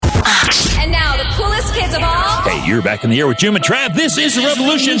Okay, you're back in the air with Jim and Trav. This is The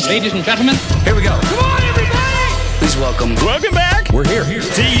Revolution. Ladies and gentlemen, Here we go. come on, everybody! Please welcome. Welcome back. We're here.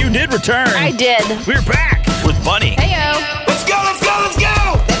 See, you did return. I did. We're back with Bunny. Heyo. Let's go, let's go, let's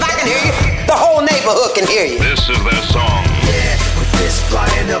go! If I can hear you, the whole neighborhood can hear you. This is their song. Yeah, with fists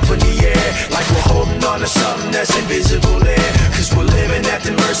flying up in the air, like we're holding on to something that's invisible there. Cause we're living at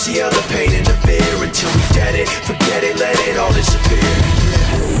the mercy of the pain and the fear. Until we get it, forget it, let it all disappear.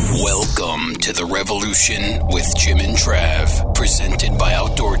 Welcome to The Revolution with Jim and Trav, presented by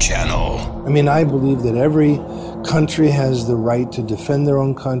Outdoor Channel. I mean, I believe that every country has the right to defend their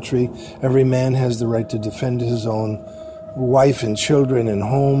own country. Every man has the right to defend his own wife and children and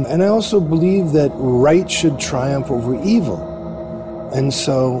home. And I also believe that right should triumph over evil. And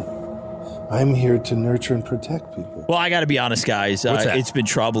so I'm here to nurture and protect people. Well, I got to be honest, guys. It's been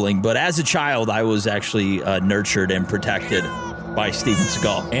troubling. But as a child, I was actually nurtured and protected by Steven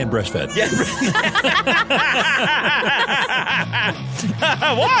Seagal. And breastfed. Yeah.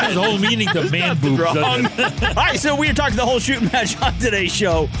 What? The whole meaning to man boobs. Wrong. All right, so we are talking the whole shooting match on today's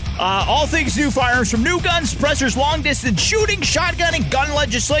show. All things new firearms, from new guns, suppressors, long-distance shooting, shotgun, and gun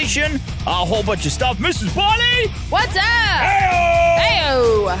legislation. A whole bunch of stuff. Mrs. Bonnie! What's up?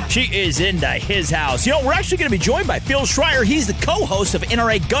 Heyo! She is into his house. You know, we're actually going to be joined by Phil Schreier. He's the co-host of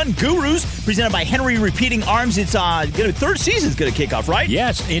NRA Gun Gurus, presented by Henry Repeating Arms. It's third season's going to kick off, right?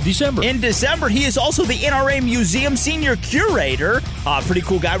 Yes, in December. In December. He is also the NRA Museum Senior Curator. Pretty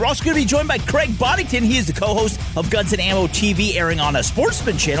cool guy. We're also going to be joined by Craig Boddington. He is the co-host of Guns and Ammo TV, airing on a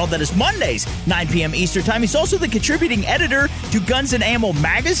Sportsman channel that is Mondays, 9 p.m. Eastern Time. He's also the contributing editor to Guns and Ammo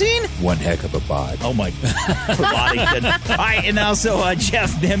magazine. One heck of a bod. Oh, my God. Boddington. All right, and also Jeff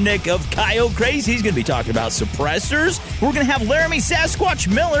Nimnick of Coyote Craze. He's going to be talking about suppressors. We're going to have Laramie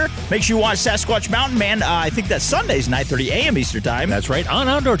Sasquatch Miller. Make sure you watch Sasquatch Mountain Man. I think that's Sundays, 9:30 a.m. Eastern Time. That's right, on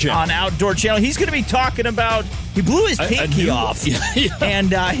Outdoor Channel. On Outdoor Channel. He's going to be talking about, he blew his pinky off.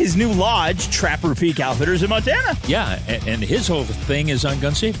 And his new lodge, Trapper Peak Outfitters in Montana. Yeah, and his whole thing is on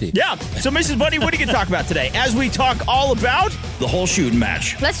gun safety. Yeah. So, Mrs. Buddy, what are you going to talk about today? As we talk all about the whole shooting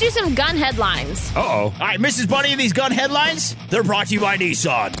match. Let's do some gun headlines. Uh-oh. All right, Mrs. Buddy, these gun headlines, they're brought to you by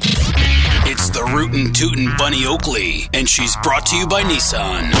Nissan. It's the Rootin' Tootin' Bunny Oakley, and she's brought to you by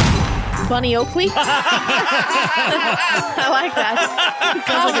Nissan. Bunny Oakley? I like that.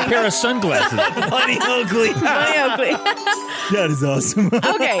 Sounds like a pair of sunglasses. Bunny Oakley. Bunny Oakley. That is awesome.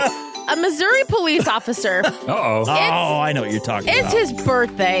 Okay. A Missouri police officer. Uh-oh. I know what you're talking about. It's his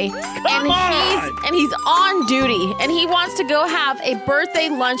birthday. And he's on duty. And he wants to go have a birthday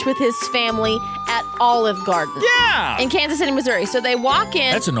lunch with his family at Olive Garden. Yeah. In Kansas City, Missouri. So they walk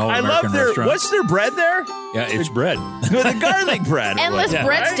in. That's an I all-American love their, restaurant. what's their bread there? Yeah, it's bread. With the garlic bread. Endless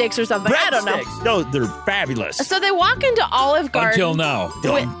breadsticks or something. I don't know. Breadsticks. No, they're fabulous. So they walk into Olive Garden. Until now.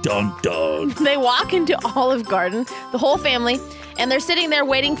 Dun, dun, dun. They walk into Olive Garden, the whole family, and they're sitting there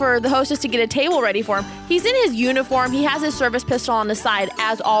waiting for the hostess to get a table ready for him. He's in his uniform. He has his service pistol on his side,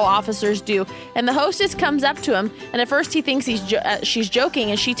 as all officers do. And the hostess comes up to him, and at first he thinks she's joking,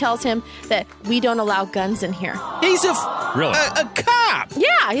 and she tells him that we don't allow guns in here. He's a cop.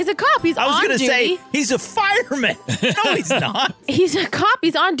 Yeah, he's a cop. He's on duty. I was going to say, he's a fireman. No, he's not. He's a cop.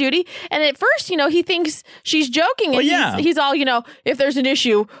 He's on duty. And at first, he thinks she's joking. And he's all, if there's an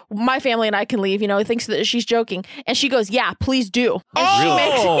issue, my family and I can leave. He thinks that she's joking. And she goes, yeah, please do.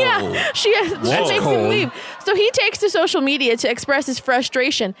 And she makes him leave. So he takes to social media to express his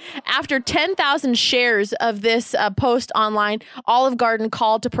frustration. After 10,000 shares of this post online, Olive Garden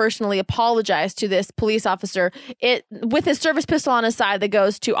called to personally apologize to this police officer with his service pistol on his side that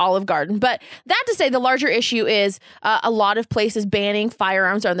goes to Olive Garden. But that to say, the larger issue is a lot of places banning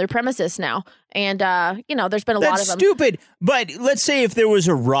firearms on their premises now. And, there's been a lot of them. That's stupid. But let's say if there was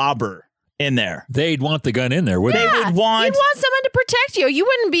a robber in there, they'd want the gun in there, wouldn't they? You'd want someone to protect you. You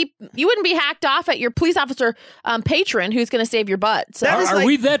wouldn't be hacked off at your police officer patron who's going to save your butt. So Are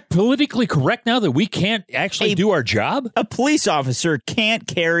we that politically correct now that we can't actually do our job? A police officer can't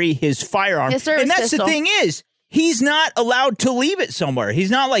carry his firearm. His service and that's pistol. The thing is, he's not allowed to leave it somewhere. He's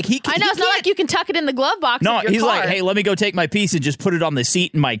not like he can. I know, it's not like you can tuck it in the glove box. No, of your he's car. like, hey, let me go take my piece and just put it on the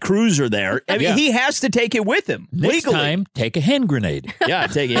seat in my cruiser there. I mean, he has to take it with him. Next legally. time, take a hand grenade. Yeah,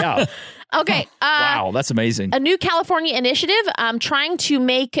 take it out. Okay. Wow, that's amazing. A new California initiative trying to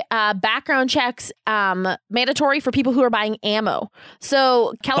make background checks mandatory for people who are buying ammo.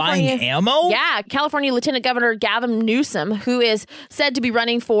 So California... Buying ammo? Yeah. California Lieutenant Governor Gavin Newsom, who is said to be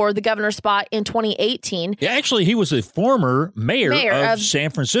running for the governor's spot in 2018. Yeah, actually, he was a former mayor of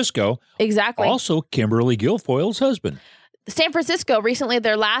San Francisco. Exactly. Also, Kimberly Guilfoyle's husband. San Francisco, recently,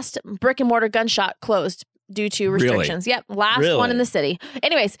 their last brick and mortar gun shop closed due to restrictions. Yep, last one in the city.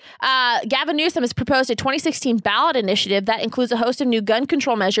 Anyways, Gavin Newsom has proposed a 2016 ballot initiative that includes a host of new gun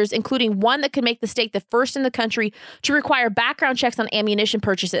control measures, including one that could make the state the first in the country to require background checks on ammunition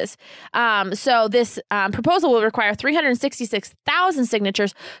purchases. So this proposal will require 366,000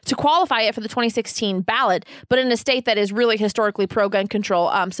 signatures to qualify it for the 2016 ballot, but in a state that is really historically pro-gun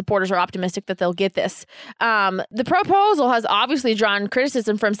control, supporters are optimistic that they'll get this. The proposal has obviously drawn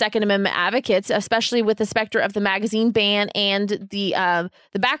criticism from Second Amendment advocates, especially with the specter of the magazine ban and the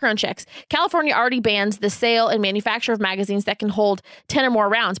background checks. California already bans the sale and manufacture of magazines that can hold 10 or more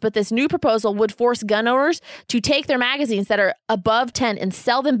rounds, but this new proposal would force gun owners to take their magazines that are above 10 and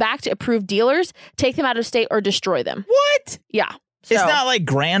sell them back to approved dealers, take them out of state, or destroy them. What? Yeah. So, it's not like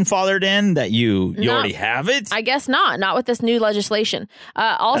grandfathered in that you already have it? I guess not with this new legislation.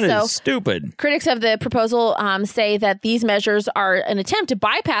 Also, that is stupid. Critics of the proposal say that these measures are an attempt to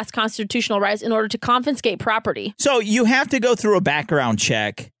bypass constitutional rights in order to confiscate property. So you have to go through a background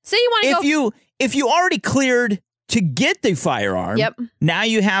check. So you want to If you already cleared to get the firearm, now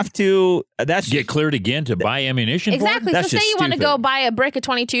you have to get cleared again to buy ammunition. Exactly. For it? So say you want to go buy a brick of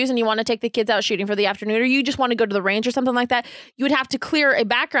 22s and you want to take the kids out shooting for the afternoon, or you just want to go to the range or something like that, you would have to clear a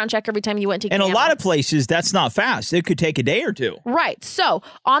background check every time you went to get And ammo. a lot of places, that's not fast. It could take a day or two. Right. So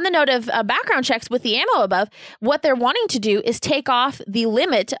on the note of background checks with the ammo above, what they're wanting to do is take off the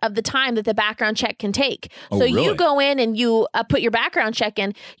limit of the time that the background check can take. So you go in and you put your background check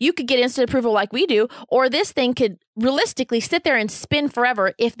in, you could get instant approval like we do, or this thing could realistically sit there and spin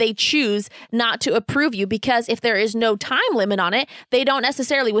forever if they choose not to approve you, because if there is no time limit on it, they don't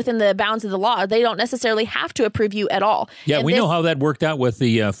necessarily, within the bounds of the law, they don't necessarily have to approve you at all. Yeah, and we know how that worked out with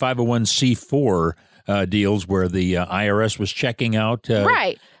the 501c4 deals where the IRS was checking out.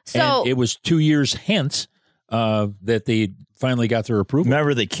 Right. So and it was 2 years hence that they finally got their approval.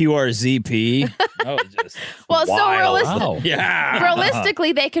 Remember the QRZP? Well, wild. So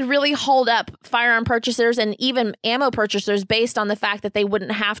realistically, they could really hold up firearm purchasers and even ammo purchasers based on the fact that they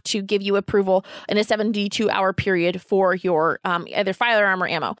wouldn't have to give you approval in a 72-hour period for your either firearm or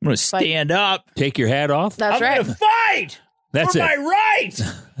ammo. I'm going to stand up. Take your hat off. That's right. I'm going to fight. That's for my right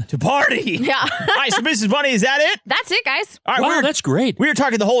to party. Yeah. All right, so Mrs. Bunny, is that it? That's it, guys. All right, wow, that's great. We were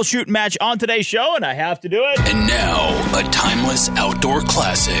talking the whole shooting match on today's show, and I have to do it. And now, a timeless outdoor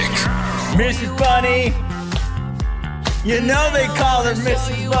classic. Mrs. Bunny. You know they call her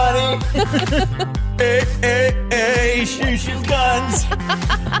Mrs. Bunny. Hey, hey, hey, she shoots guns.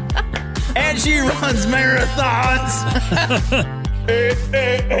 And she runs marathons. Hey,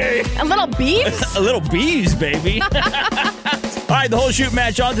 hey, hey. A little beeves? A little beeves, baby. All right, the whole shoot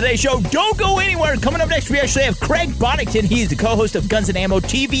match on today's show. Don't go anywhere. Coming up next, we actually have Craig Boddington. He's the co-host of Guns and Ammo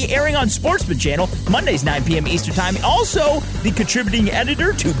TV, airing on Sportsman Channel, Mondays, 9 p.m. Eastern Time. Also, the contributing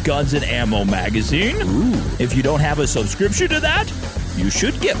editor to Guns and Ammo magazine. Ooh. If you don't have a subscription to that, you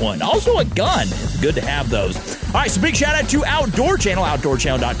should get one. Also a gun. It's good to have those. All right, so big shout out to Outdoor Channel,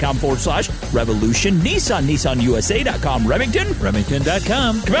 outdoorchannel.com/revolution, Nissan, nissanusa.com,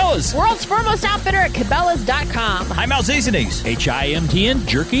 Remington.com, Cabela's, World's foremost outfitter at Cabela's.com, High Mount Seasonings, HIMTN,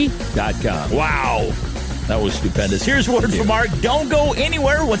 jerky.com. Wow. That was stupendous. Here's a word from Mark. Don't go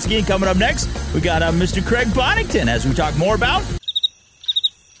anywhere. Once again, coming up next, we got Mr. Craig Boddington as we talk more about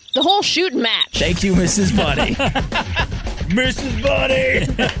the whole shooting match. Thank you, Mrs. Bunny. Mrs. Bunny.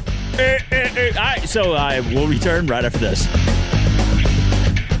 All right, so we'll return right after this.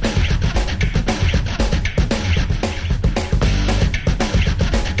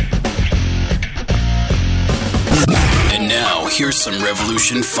 And now, here's some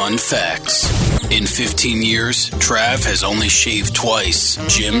Revolution fun facts. In 15 years, Trav has only shaved twice.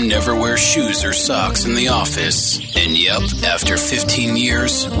 Jim never wears shoes or socks in the office. And yep, after 15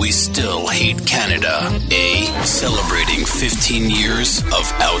 years, we still hate Canada. Celebrating 15 years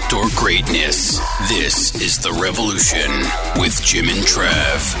of outdoor greatness. This is The Revolution with Jim and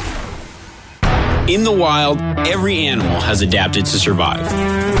Trav. In the wild, every animal has adapted to survive.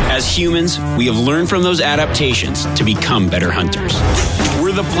 As humans, we have learned from those adaptations to become better hunters.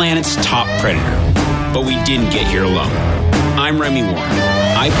 We're the planet's top predator, but we didn't get here alone. I'm Remy Warren.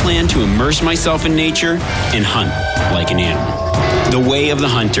 I plan to immerse myself in nature and hunt like an animal. The way of the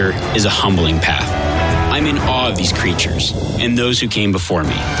hunter is a humbling path. I'm in awe of these creatures and those who came before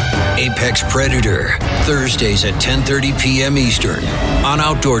me. Apex Predator, Thursdays at 10:30 p.m. Eastern on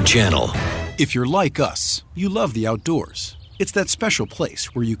Outdoor Channel. If you're like us, you love the outdoors. It's that special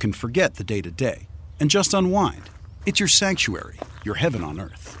place where you can forget the day-to-day and just unwind. It's your sanctuary, your heaven on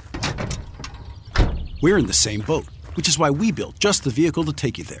earth. We're in the same boat, which is why we built just the vehicle to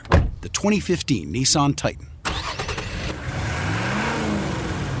take you there, the 2015 Nissan Titan.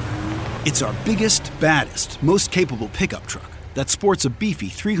 It's our biggest, baddest, most capable pickup truck that sports a beefy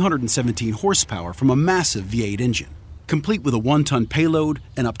 317 horsepower from a massive V8 engine, complete with a 1-ton payload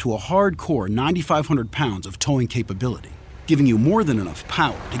and up to a hardcore 9,500 pounds of towing capability, giving you more than enough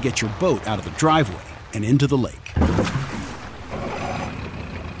power to get your boat out of the driveway and into the lake.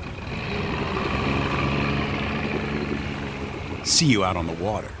 See you out on the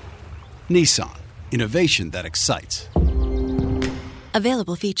water. Nissan, innovation that excites.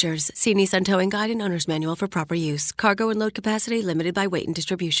 Available features. See Nissan Towing Guide and Owner's Manual for proper use. Cargo and load capacity limited by weight and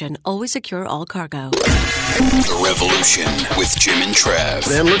distribution. Always secure all cargo. The Revolution with Jim and Trav.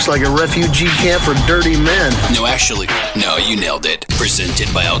 Man, looks like a refugee camp for dirty men. No, you nailed it. Presented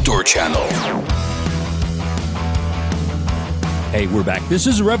by Outdoor Channel. Hey, we're back. This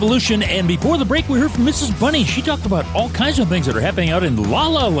is Revolution, and before the break, we heard from Mrs. Bunny. She talked about all kinds of things that are happening out in La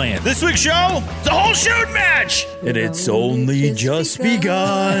La Land. This week's show, it's a whole shooting match, and it's only just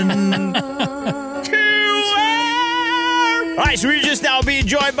begun. All right, so we're just now being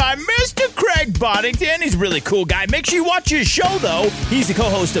joined by Mr. Craig Boddington. He's a really cool guy. Make sure you watch his show, though. He's the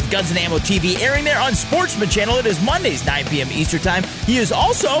co-host of Guns and Ammo TV, airing there on Sportsman Channel. It is Mondays, 9 p.m. Eastern Time. He is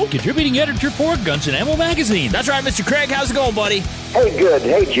also contributing editor for Guns and Ammo Magazine. That's right, Mr. Craig. How's it going, buddy? Hey, good.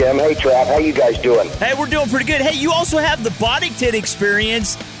 Hey, Jim. Hey, Trav. How you guys doing? Hey, we're doing pretty good. Hey, you also have the Boddington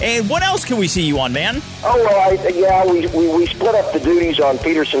experience. And what else can we see you on, man? Oh, well, we split up the duties on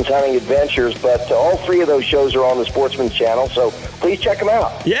Peterson's Hunting Adventures, but all three of those shows are on the Sportsman Channel, so please check them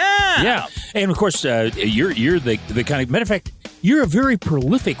out. Yeah. And, of course, you're the kind of, matter of fact, you're a very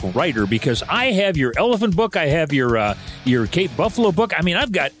prolific writer because I have your elephant book, I have your Cape Buffalo book. I mean,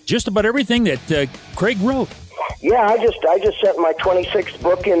 I've got just about everything that Craig wrote. Yeah, I just sent my 26th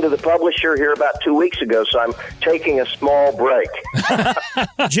book into the publisher here about 2 weeks ago, so I'm taking a small break.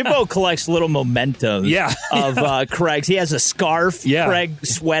 Jimbo collects little mementos of Craig's. He has a scarf Craig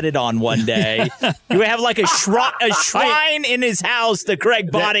sweated on one day. You have like a shrine in his house to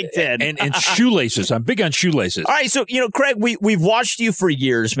Craig Boddington. And shoelaces. I'm big on shoelaces. All right, so, Craig, we've watched you for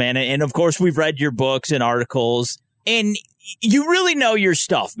years, man, and of course we've read your books and articles, and you really know your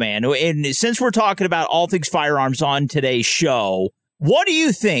stuff, man. And since we're talking about all things firearms on today's show, what do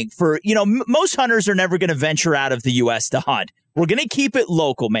you think for, most hunters are never going to venture out of the U.S. to hunt. We're going to keep it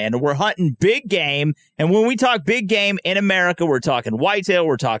local, man. We're hunting big game. And when we talk big game in America, we're talking whitetail,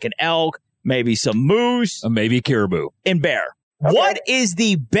 we're talking elk, maybe some moose. Maybe caribou. And bear. Okay. What is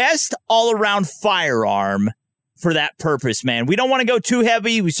the best all-around firearm for that purpose, man? We don't want to go too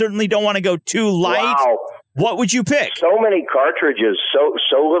heavy. We certainly don't want to go too light. Wow. What would you pick? So many cartridges, so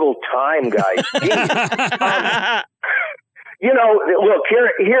little time, guys. Look,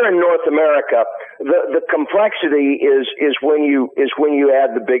 here in North America, the complexity is when you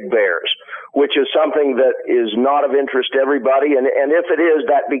add the big bears, which is something that is not of interest to everybody, and if it is,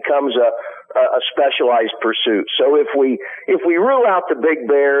 that becomes a specialized pursuit. So if we rule out the big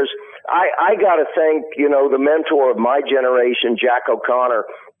bears, I got to think, the mentor of my generation, Jack O'Connor,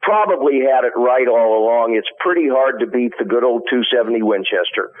 probably had it right all along. It's pretty hard to beat the good old 270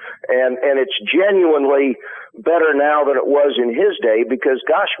 Winchester. And it's genuinely better now than it was in his day because,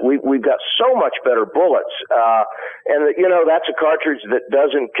 gosh, we've got so much better bullets. And that's a cartridge that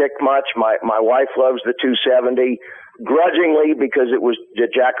doesn't kick much. My wife loves the 270. Grudgingly, because it was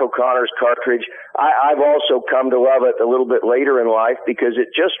Jack O'Connor's cartridge. I've also come to love it a little bit later in life because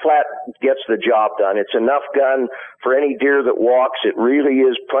it just flat gets the job done. It's enough gun for any deer that walks. It really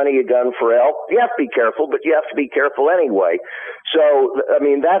is plenty of gun for elk. You have to be careful, but you have to be careful anyway. So, I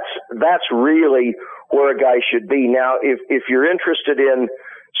mean, that's really where a guy should be. Now, if you're interested in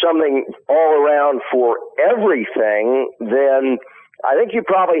something all around for everything, then I think you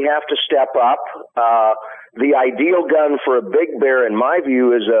probably have to step up. The ideal gun for a big bear, in my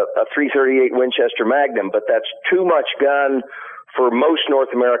view, is a .338 Winchester Magnum, but that's too much gun for most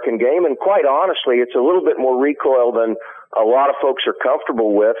North American game, and quite honestly, it's a little bit more recoil than a lot of folks are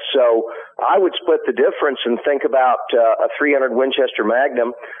comfortable with. So I would split the difference and think about a .300 Winchester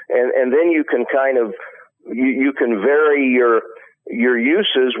Magnum, and then you can kind of you can vary your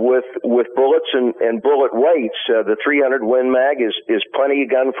uses with bullets and bullet weights. The .300 Win Mag is plenty of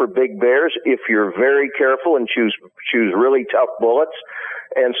gun for big bears if you're very careful and choose really tough bullets.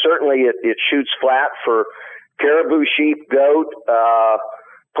 And certainly it shoots flat for caribou, sheep, goat,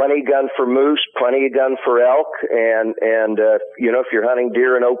 plenty of gun for moose, plenty of gun for elk, and if you're hunting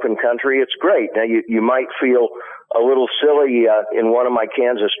deer in open country, it's great. Now you might feel a little silly in one of my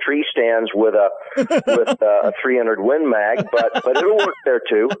Kansas tree stands with a 300 Win Mag, but it'll work there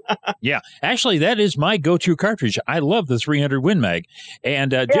too. Yeah, actually, that is my go-to cartridge. I love the 300 Win Mag,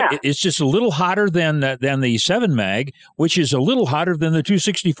 and it's just a little hotter than the 7 Mag, which is a little hotter than the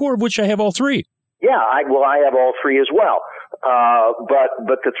 264, of which I have all three. Yeah, I have all three as well.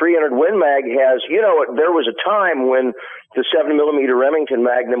 But the 300 Win Mag has, there was a time when the 7mm Remington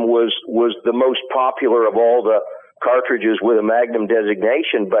Magnum was the most popular of all the cartridges with a Magnum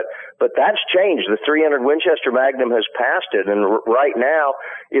designation, but that's changed. The 300 Winchester Magnum has passed it, and right now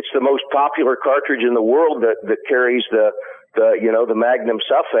it's the most popular cartridge in the world that carries the Magnum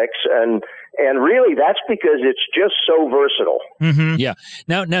suffix, and really that's because it's just so versatile. Mm-hmm. Yeah.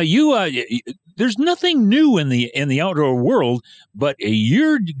 Now you there's nothing new in the outdoor world, but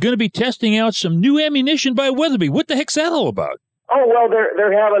you're going to be testing out some new ammunition by Weatherby. What the heck's that all about? Oh, well,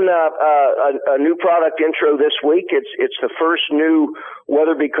 they're having a new product intro this week. It's the first new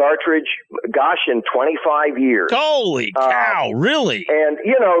Weatherby cartridge, gosh, in 25 years. Holy cow, really? And,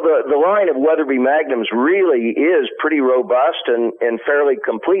 the line of Weatherby Magnums really is pretty robust and fairly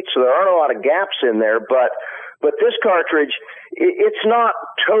complete, so there aren't a lot of gaps in there, but this cartridge, it's not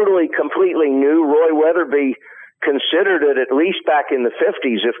totally completely new. Roy Weatherby considered it at least back in the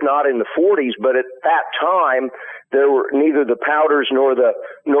 50s, if not in the 40s, but at that time, there were neither the powders nor the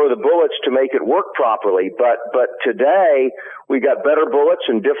bullets to make it work properly. But today we got better bullets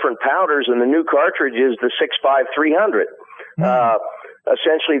and different powders, and the new cartridge is the 6.5 300.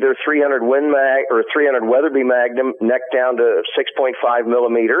 Essentially, they're 300 Win Mag or 300 Weatherby Magnum, neck down to 6.5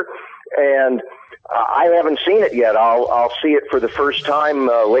 millimeter, and I haven't seen it yet. I'll see it for the first time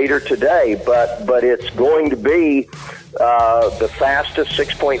later today, but it's going to be the fastest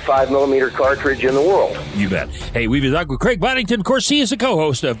 6.5 millimeter cartridge in the world. You bet. Hey, we've been talking with Craig Boddington. Of course, he is the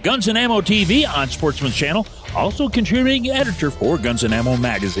co-host of Guns and Ammo TV on Sportsman's Channel, also contributing editor for Guns and Ammo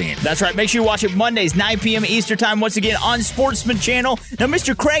magazine. That's right. Make sure you watch it Mondays, 9 p.m. Eastern Time, once again on Sportsman Channel. Now,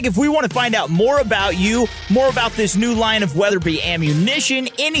 Mr. Craig, if we want to find out more about you, more about this new line of Weatherby ammunition,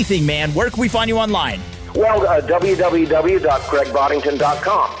 anything, man, where can we find you online? Well,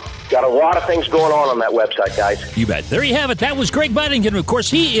 www.craigboddington.com. Got a lot of things going on that website, guys. You bet. There you have it. That was Craig Boddington. Of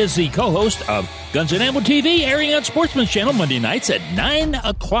course, he is the co-host of Guns and Ammo TV, airing on Sportsman's Channel Monday nights at 9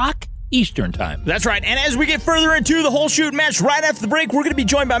 o'clock Eastern Time. That's right. And as we get further into the whole shooting match right after the break, we're going to be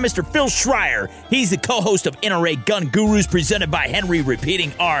joined by Mr. Phil Schreier. He's the co-host of NRA Gun Gurus, presented by Henry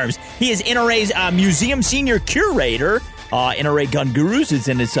Repeating Arms. He is NRA's museum senior curator. NRA Gun Gurus is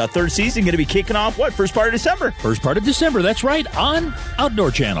in its third season, going to be kicking off, first part of December? First part of December, that's right, on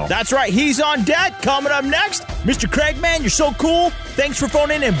Outdoor Channel. That's right, he's on deck. Coming up next, Mr. Craig, man, you're so cool. Thanks for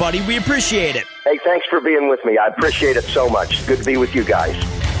phoning in, buddy. We appreciate it. Hey, thanks for being with me. I appreciate it so much. It's good to be with you guys.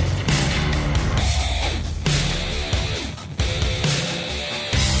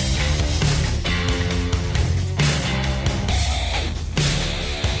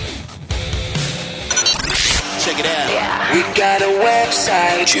 Check it out. Yeah. We got a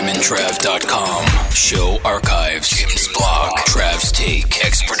website. JimandTrav.com. Show archives. Jim's blog. Trav's take.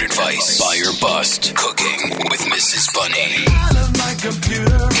 Expert advice. Buy or bust. Cooking with Mrs. Bunny.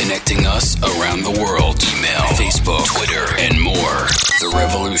 Connecting us around the world. Email, Facebook, Twitter, and more. The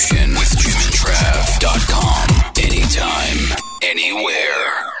Revolution with JimandTrav.com. Anytime.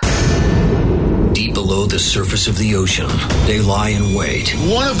 Anywhere. Deep below the surface of the ocean, they lie in wait.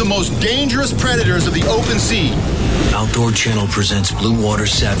 One of the most dangerous predators of the open sea. Outdoor Channel presents Blue Water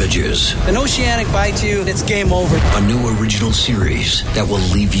Savages. An oceanic bites you, it's game over. A new original series that will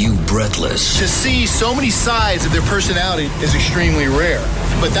leave you breathless. To see so many sides of their personality is extremely rare.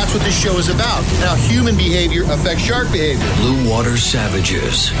 But that's what this show is about. How human behavior affects shark behavior. Blue Water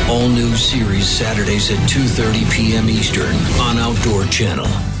Savages. All new series Saturdays at 2:30 p.m. Eastern on Outdoor Channel.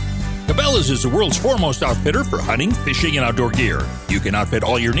 Cabela's is the world's foremost outfitter for hunting, fishing, and outdoor gear. You can outfit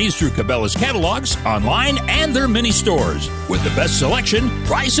all your needs through Cabela's catalogs, online, and their mini stores. With the best selection,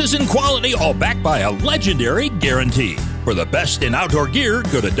 prices, and quality, all backed by a legendary guarantee. For the best in outdoor gear,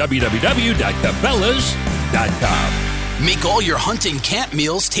 go to www.cabela's.com. Make all your hunting camp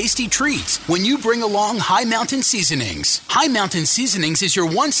meals tasty treats when you bring along High Mountain Seasonings. High Mountain Seasonings is your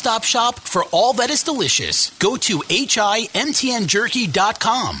one-stop shop for all that is delicious. Go to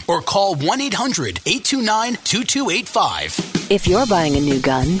HIMTNJerky.com or call 1-800-829-2285. If you're buying a new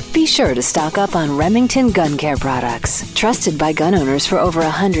gun, be sure to stock up on Remington Gun Care products. Trusted by gun owners for over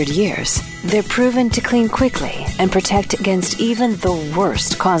 100 years, they're proven to clean quickly and protect against even the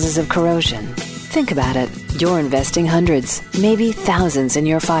worst causes of corrosion. Think about it. You're investing hundreds, maybe thousands in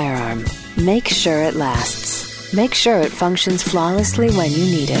your firearm. Make sure it lasts. Make sure it functions flawlessly when you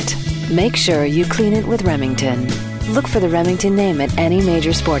need it. Make sure you clean it with Remington. Look for the Remington name at any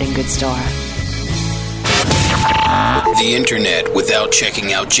major sporting goods store. The internet without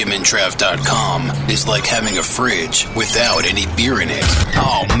checking out jimandtrav.com is like having a fridge without any beer in it.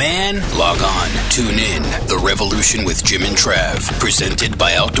 Oh man, log on, tune in. The Revolution with Jim and Trav, presented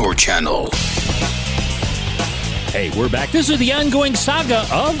by Outdoor Channel. Hey, we're back. This is the ongoing saga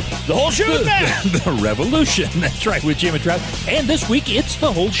of the whole shoot match. The Revolution. That's right, with Jim and Trav. And this week, it's the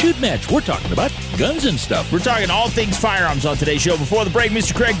whole shoot match. We're talking about guns and stuff. We're talking all things firearms on today's show. Before the break,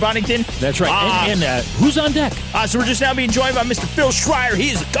 Mr. Craig Boddington. That's right. And who's on deck? So we're just now being joined by Mr. Phil Schreier.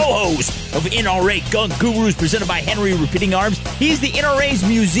 He is the co-host of NRA Gun Gurus, presented by Henry Repeating Arms. He's the NRA's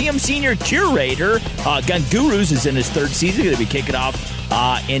Museum Senior Curator. Gun Gurus is in his third season. Going to be kicking off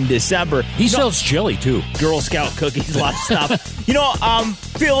in December. He sells chili, too. Girl Scout cookies, a lot of stuff.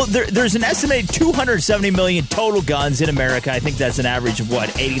 Phil, there's an estimated 270 million total guns in America. I think that's an average of,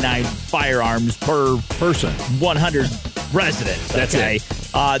 89 firearms per person. 100 residents. That's it.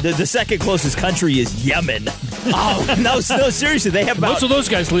 The second closest country is Yemen. No, seriously, they have about... Most of those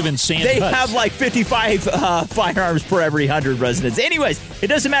guys live in sand They huts. have like 55 firearms per every 100 residents. Anyways, it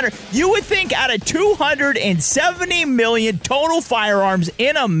doesn't matter. You would think out of 270 million total firearms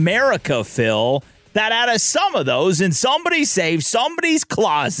in America, Phil, that out of some of those in somebody's safe, somebody's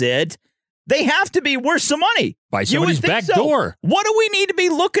closet, they have to be worth some money. By somebody's back door. What do we need to be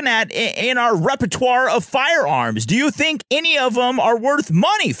looking at in our repertoire of firearms? Do you think any of them are worth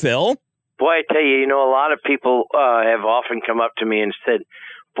money, Phil? Boy, I tell you, a lot of people have often come up to me and said,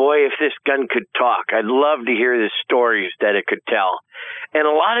 boy, if this gun could talk, I'd love to hear the stories that it could tell. And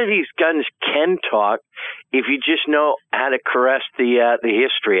a lot of these guns can talk if you just know how to caress the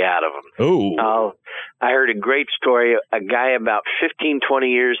history out of them. Oh. I heard a great story. A guy about 15, 20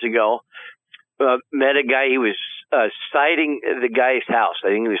 years ago met a guy. He was siding the guy's house. I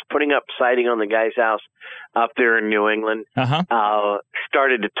think he was putting up siding on the guy's house up there in New England.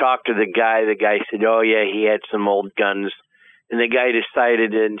 Started to talk to the guy. The guy said, oh, yeah, he had some old guns. And the guy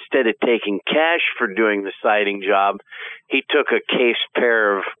decided instead of taking cash for doing the siding job, he took a case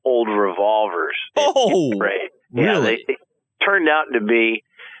pair of old revolvers. Oh, right. Really? Yeah, they turned out to be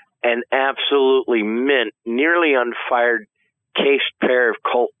an absolutely mint, nearly unfired case pair of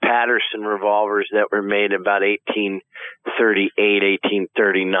Colt Patterson revolvers that were made about 1838,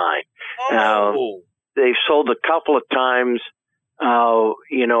 1839. They've sold a couple of times,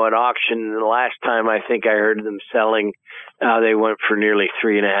 at auction. The last time I think I heard them selling, they went for nearly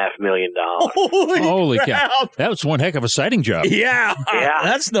 $3.5 million. Holy cow. That was one heck of a sighting job. Yeah.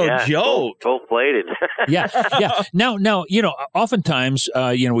 That's no joke. Gold-plated. Yeah. Now, oftentimes,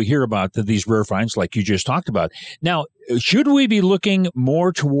 we hear about these rare finds like you just talked about. Now, should we be looking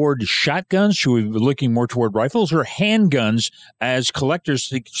more toward shotguns? Should we be looking more toward rifles or handguns as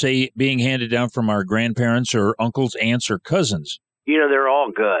collectors, say, being handed down from our grandparents or uncles, aunts, or cousins? They're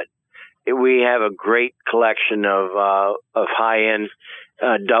all good. We have a great collection of high-end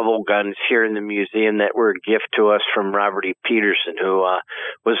double guns here in the museum that were a gift to us from Robert E. Peterson, who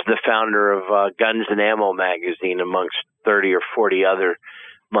was the founder of Guns and Ammo magazine, amongst 30 or 40 other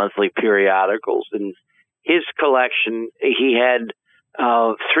monthly periodicals. And his collection, he had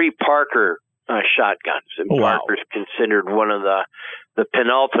 3 Parker shotguns, and Parker's considered one of the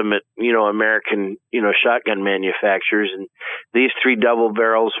penultimate, American, shotgun manufacturers. And these 3 double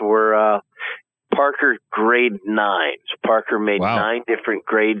barrels were Parker grade 9s. Parker made 9 different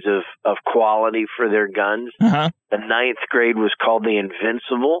grades of quality for their guns. The 9th grade was called the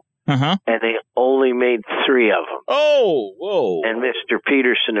Invincible. And they only made 3 of them. Oh, whoa. And Mr.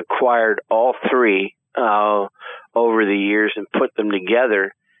 Peterson acquired all 3 over the years and put them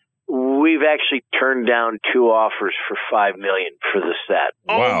together. We've actually turned down 2 offers for $5 million for the set.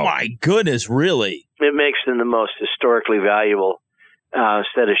 Oh my goodness, really? It makes them the most historically valuable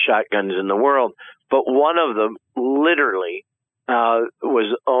set of shotguns in the world. But one of them literally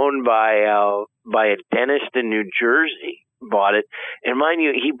was owned by a dentist in New Jersey. Bought it, and mind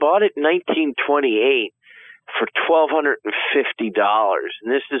you, he bought it in 1928 for $1,250,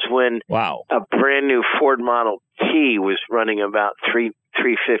 and this is when a brand new Ford Model T was running about $350,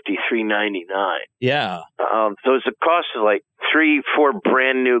 $399. Yeah. So it's a cost of like 3-4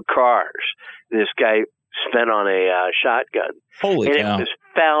 brand new cars this guy spent on a shotgun. Holy and cow. It was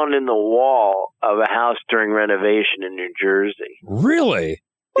found in the wall of a house during renovation in New Jersey. Really?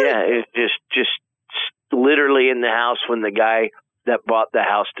 Yeah, it's just literally in the house when the guy that bought the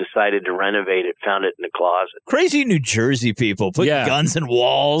house decided to renovate it, found it in the closet. Crazy New Jersey people put guns in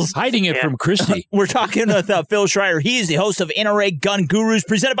walls. Hiding it from Christy. We're talking with Phil Schreier. He is the host of NRA Gun Gurus,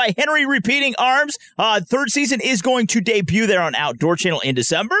 presented by Henry Repeating Arms. Third season is going to debut there on Outdoor Channel in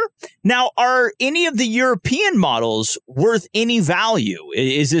December. Now, are any of the European models worth any value?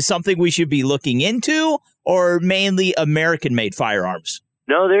 Is this something we should be looking into, or mainly American-made firearms?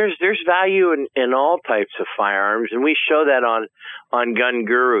 No, there's value in all types of firearms, and we show that on Gun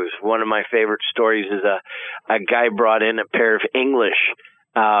Gurus. One of my favorite stories is a guy brought in a pair of English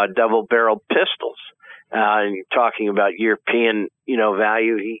double-barreled pistols. And you're talking about European,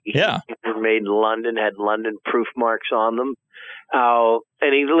 value. He were made in London, had London proof marks on them.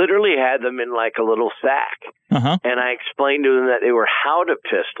 And he literally had them in like a little sack. Uh-huh. And I explained to him that they were Howdah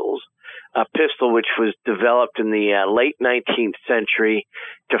pistols, a pistol which was developed in the late 19th century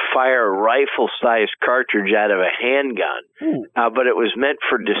to fire a rifle-sized cartridge out of a handgun. But it was meant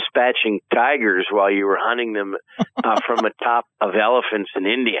for dispatching tigers while you were hunting them from atop of elephants in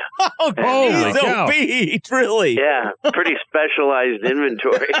India. Holy cow. Beat, really? Yeah, pretty specialized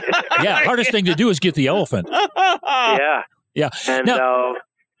inventory. Yeah, hardest thing to do is get the elephant. Yeah. Yeah. And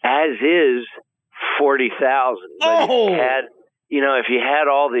as is 40,000. But if you had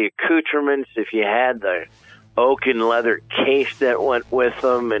all the accoutrements, if you had the oak and leather case that went with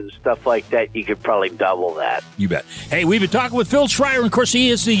them and stuff like that, you could probably double that. You bet. Hey, we've been talking with Phil Schreier, and of course, he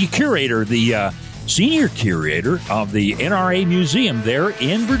is the curator, the senior curator of the NRA Museum there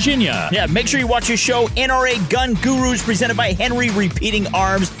in Virginia. Yeah, make sure you watch his show, NRA Gun Gurus, presented by Henry Repeating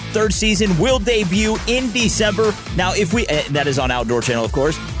Arms. Third season will debut in December. Now, that is on Outdoor Channel, of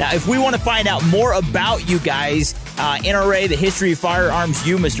course. Now, if we want to find out more about you guys, NRA, the history of firearms,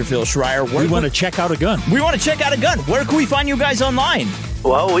 Mr. Phil Schreier. We want to check out a gun. We want to check out a gun. Where can we find you guys online?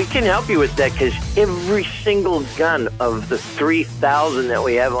 Well, we can help you with that because every single gun of the 3,000 that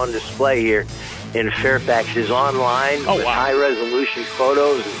we have on display here in Fairfax is online with high-resolution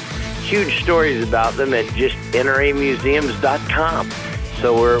photos and huge stories about them at just NRAmuseums.com.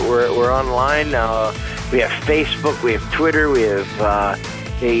 So we're online. We have Facebook, we have Twitter, we have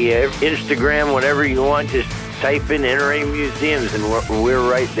Instagram, whatever you want. Just type in NRA Museums, and we're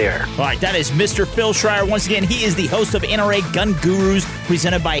right there. All right, that is Mr. Phil Schreier. Once again, he is the host of NRA Gun Gurus,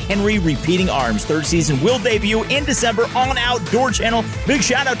 presented by Henry Repeating Arms. Third season will debut in December on Outdoor Channel. Big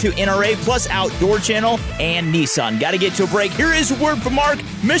shout out to NRA plus Outdoor Channel and Nissan. Got to get to a break. Here is a word from Mark.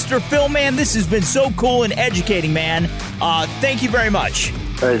 Mr. Phil, man, this has been so cool and educating, man. Thank you very much.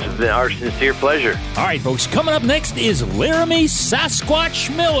 It's been our sincere pleasure. All right, folks, coming up next is Laramie Sasquatch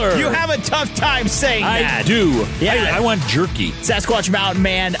Miller. You have a tough time saying that. I do. Yeah. I want jerky. Sasquatch Mountain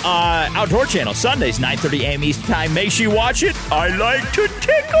Man, Outdoor Channel, Sundays, 9:30 a.m. Eastern Time. Make sure you watch it. I like to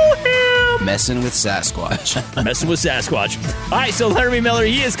tickle him. Messing with Sasquatch. Messing with Sasquatch. All right, so Laramie Miller,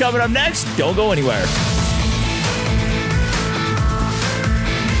 he is coming up next. Don't go anywhere.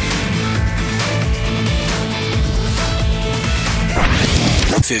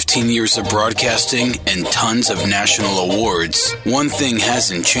 15 years of broadcasting and tons of national awards. One thing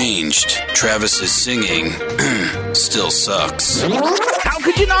hasn't changed. Travis's singing still sucks. How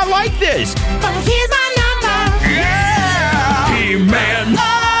could you not like this? Here's my number. Yeah! He-Man.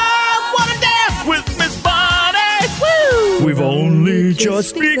 I want to dance with Miss Bonnie. Woo! We've only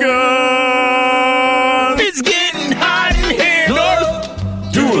just begun. It's getting hot in here.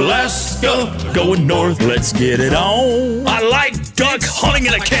 North to Alaska. Going north. Let's get it on. I like duck hunting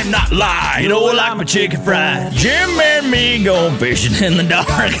and I cannot lie. You know I like my chicken fried. Jim and me going fishing in the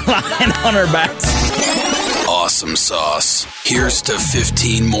dark, lying on our backs. Awesome sauce. Here's to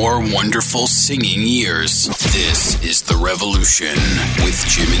 15 more wonderful singing years. This is The Revolution with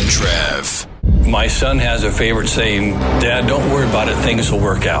Jim and Trav. My son has a favorite saying, Dad, don't worry about it, things will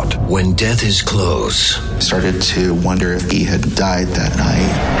work out. When death is close, I started to wonder if he had died that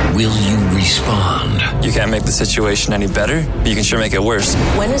night. Will you respond? You can't make the situation any better, but you can sure make it worse.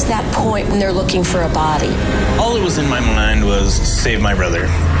 When is that point when they're looking for a body? All that was in my mind was save my brother.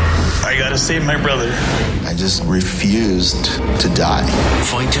 I gotta save my brother. I just refused to die.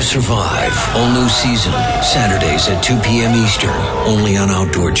 Fight to Survive. All new season. Saturdays at 2 p.m. Eastern. Only on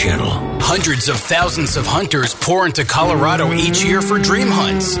Outdoor Channel. Hundreds of thousands of hunters pour into Colorado each year for dream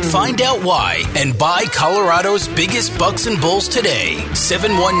hunts. Find out why and buy Colorado's biggest bucks and bulls today.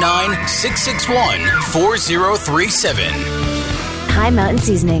 719-661-4037. High Mountain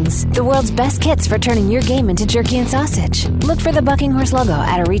Seasonings, the world's best kits for turning your game into jerky and sausage. Look for the Bucking Horse logo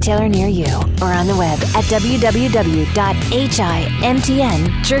at a retailer near you or on the web at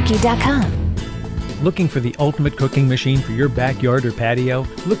www.himtnjerky.com. Looking for the ultimate cooking machine for your backyard or patio?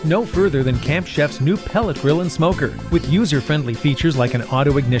 Look no further than Camp Chef's new pellet grill and smoker. With user-friendly features like an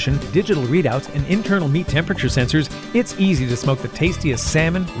auto ignition, digital readouts, and internal meat temperature sensors, it's easy to smoke the tastiest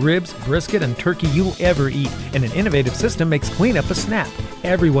salmon, ribs, brisket, and turkey you'll ever eat. And an innovative system makes cleanup a snap.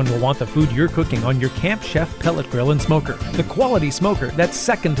 Everyone will want the food you're cooking on your Camp Chef pellet grill and smoker. The quality smoker that's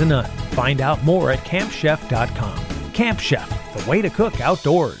second to none. Find out more at campchef.com. Camp Chef, the way to cook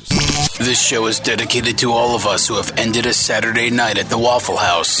outdoors. This show is dedicated to all of us who have ended a Saturday night at the Waffle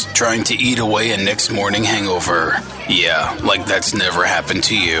House trying to eat away a next morning hangover. Yeah, like that's never happened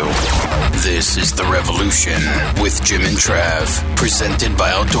to you. This is The Revolution with Jim and Trav, presented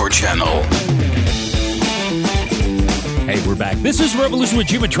by Outdoor Channel. Hey, we're back. This is Revolution with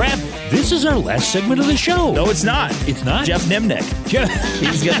Jim and Trav. This is our last segment of the show. No, it's not. It's not? Jeff Nimnick.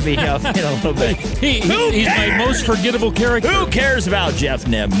 He's going to be up in a little bit. He's my most forgettable character. Who cares about Jeff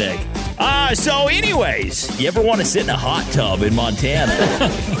Nimnick? So anyways, you ever want to sit in a hot tub in Montana?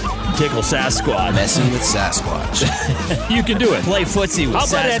 Tickle Sasquatch. Messing with Sasquatch. You can do it. Play footsie with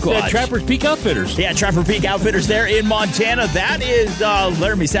Sasquatch. How about at Trapper's Peak Outfitters? Yeah, Trapper Peak Outfitters there in Montana. That is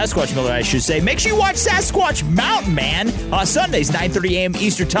Laramie Sasquatch Miller, I should say. Make sure you watch Sasquatch Mountain Man Sundays, 9:30 a.m.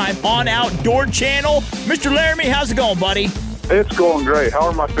 Eastern Time on Outdoor Channel. Mr. Laramie, how's it going, buddy? It's going great. How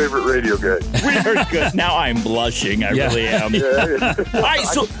are my favorite radio guys? We're good. Now I'm blushing. I really am. Yeah. All right,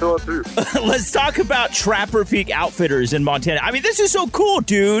 so let's talk about Trapper Peak Outfitters in Montana. I mean, this is so cool,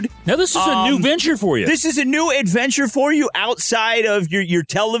 dude. Now, this is a new venture for you. This is a new adventure for you outside of your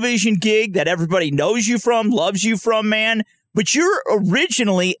television gig that everybody knows you from, loves you from, man. But you're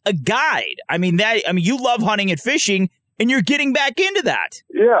originally a guide. I mean, you love hunting and fishing, and you're getting back into that.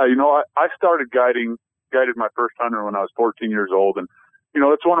 Yeah, I started guided my first hunter when I was 14 years old. And,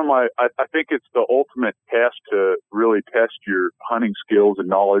 it's one of I think it's the ultimate test to really test your hunting skills and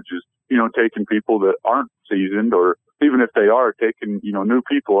knowledge is, taking people that aren't seasoned, or even if they are, taking, new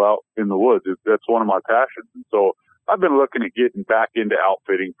people out in the woods. That's one of my passions. And so I've been looking at getting back into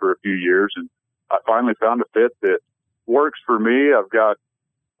outfitting for a few years, and I finally found a fit that works for me. I've got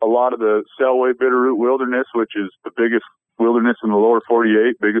a lot of the Selway Bitterroot Wilderness, which is the biggest wilderness in the lower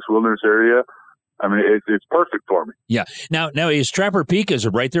 48, biggest wilderness area. I mean, it's perfect for me. Yeah. Now is Trapper Peak, is it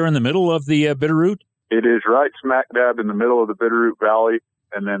right there in the middle of the Bitterroot? It is right smack dab in the middle of the Bitterroot Valley.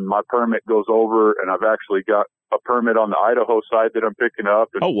 And then my permit goes over, and I've actually got a permit on the Idaho side that I'm picking up.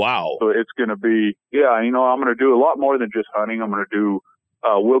 And oh, wow. So it's going to be, I'm going to do a lot more than just hunting. I'm going to do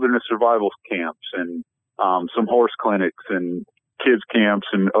wilderness survival camps and some horse clinics and kids camps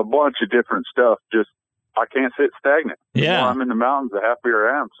and a bunch of different stuff. Just, I can't sit stagnant. The more I'm in the mountains, the happier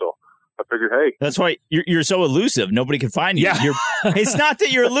I am. So I figured, hey. That's why you're so elusive. Nobody can find you. Yeah. It's not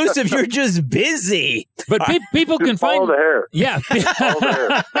that you're elusive. You're just busy. But people can find the hair. Yeah.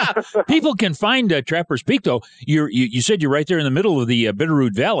 People can find Trapper's Peak, though. You said you're right there in the middle of the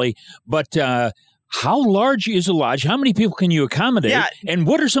Bitterroot Valley. But how large is a lodge? How many people can you accommodate? Yeah. And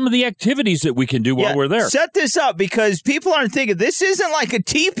what are some of the activities that we can do while we're there? Set this up, because people aren't thinking, this isn't like a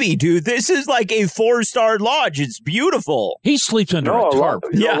teepee, dude. This is like a 4-star lodge. It's beautiful. He sleeps under a tarp.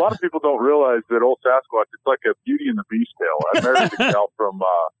 A lot of people don't realize that old Sasquatch, it's like a Beauty and the Beast tale. I married a gal from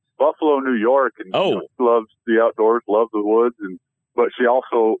Buffalo, New York, and she loves the outdoors, loves the woods, but she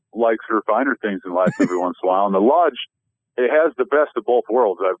also likes her finer things in life every once in a while. And the lodge, it has the best of both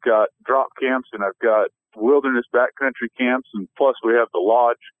worlds. I've got drop camps and I've got wilderness backcountry camps, and plus we have the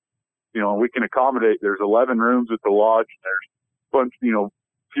lodge. And we can accommodate. There's 11 rooms at the lodge. There's a bunch,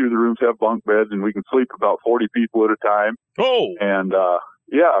 few of the rooms have bunk beds, and we can sleep about 40 people at a time. Oh, and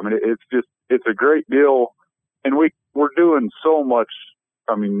it's a great deal, and we're doing so much.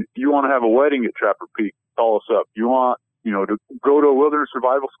 I mean, you want to have a wedding at Trapper Peak, call us up. You want to go to a wilderness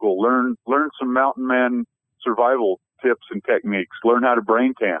survival school, learn some mountain man survival tips and techniques, learn how to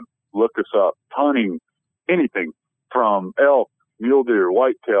brain tan, look us up. Hunting, anything from elk, mule deer,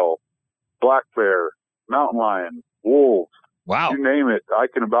 whitetail, black bear, mountain lion, wolves. Wow. You name it, I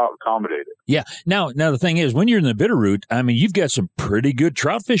can about accommodate it. Yeah. Now the thing is, when you're in the Bitterroot, I mean, you've got some pretty good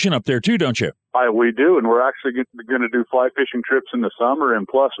trout fishing up there too, don't you? We do, and we're actually going to do fly fishing trips in the summer, and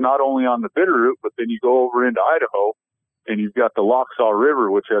plus not only on the Bitterroot, but then you go over into Idaho, and you've got the Lochsaw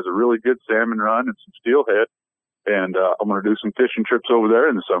River, which has a really good salmon run and some steelhead. And I'm going to do some fishing trips over there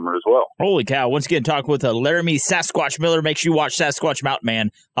in the summer as well. Holy cow. Once again, talk with Laramie Sasquatch Miller. Make sure you watch Sasquatch Mountain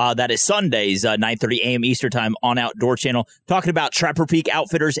Man. That is Sundays, 9:30 a.m. Eastern Time on Outdoor Channel. Talking about Trapper Peak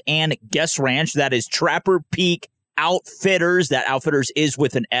Outfitters and Guest Ranch. That is Trapper Peak Outfitters. That Outfitters is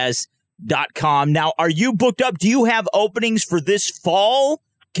with an S.com. Now, are you booked up? Do you have openings for this fall?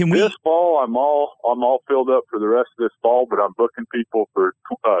 This fall, I'm all filled up for the rest of this fall, but I'm booking people for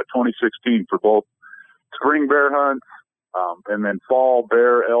 2016 for both spring bear hunts, and then fall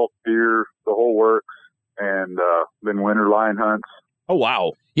bear, elk, deer, the whole works, and then winter lion hunts. Oh,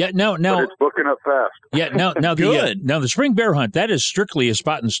 wow. Yeah, no. But it's booking up fast. Yeah, now the spring bear hunt, that is strictly a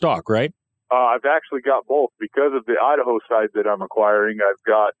spot and stalk, right? I've actually got both because of the Idaho side that I'm acquiring. I've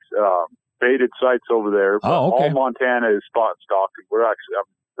got baited sites over there. But all Montana is spot and stalk, and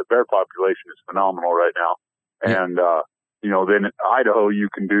the bear population is phenomenal right now. Yeah. And then in Idaho you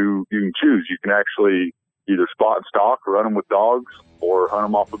can choose. You can actually either spot and stalk, run them with dogs, or hunt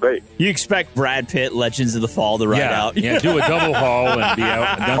them off the bait. You expect Brad Pitt, Legends of the Fall, to ride out. Yeah, do a double haul and be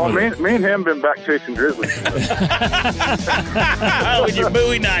out. And me and him been back chasing grizzlies. With your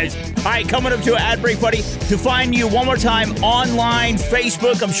Bowie knives. All right, coming up to an ad break, buddy. To find you one more time online,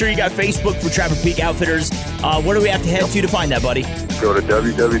 Facebook. I'm sure you got Facebook for Trapper Peak Outfitters. Where do we have to head to find that, buddy? Go to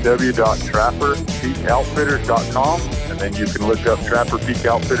www.trapperpeakoutfitters.com, and then you can look up Trapper Peak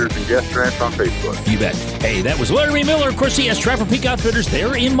Outfitters and Guest Ranch on Facebook. You bet. Hey, that was Larry Miller. Of course, he has Trapper Peak Outfitters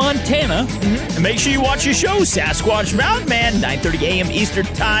there in Montana. Mm-hmm. And make sure you watch your show, Sasquatch Mountain Man, 9:30 a.m. Eastern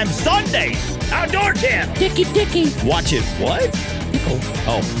Time, Sundays. Outdoor Channel. Dicky. Watch it. What?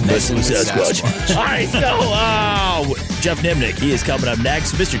 Oh, listen to Sasquatch. All right, so Jeff Nimnick, he is coming up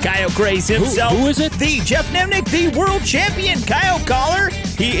next. Mr. Coyote Craze himself. Who is it? The Jeff Nimnick, the world champion coyote caller.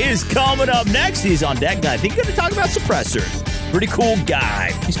 He is coming up next. He's on deck. I think he's going to talk about suppressors. Pretty cool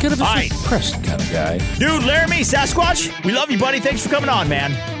guy. He's kind of a suppressed kind of guy. Dude, Laramie, Sasquatch, we love you, buddy. Thanks for coming on,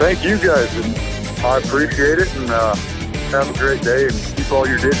 man. Thank you, guys. And I appreciate it. And have a great day and keep all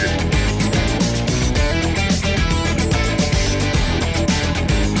your digits.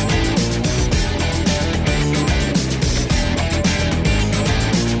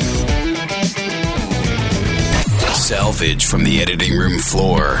 Salvage from the editing room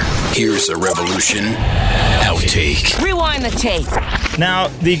floor. Here's a Revolution outtake. Rewind the tape. Now,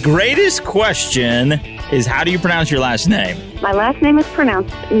 the greatest question is, how do you pronounce your last name? My last name is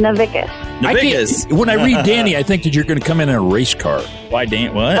pronounced Navicus. When I read Danny, I think that you're going to come in a race car. Why,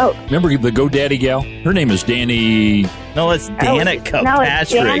 Dan? What? Oh. Remember the GoDaddy gal? Her name is Danny. No, it's Danica Patrick. No,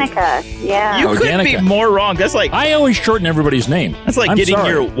 it's Danica. Yeah. You couldn't be more wrong. That's like I always shorten everybody's name. That's like getting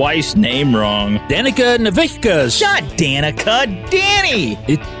your wife's name wrong. Danica Navikas. Not Danica. Danny.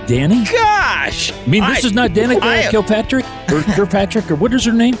 It's Danny? Gosh. I mean, this is not Danica Kilpatrick? Or Kirkpatrick? Or what is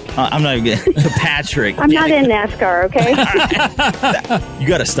her name? I'm not even Patrick. I'm not in NASCAR, okay? You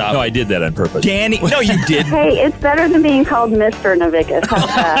got to stop. No, I did that on purpose. Danny. No, you didn't. Hey, it's better than being called Mr. Navicus. How's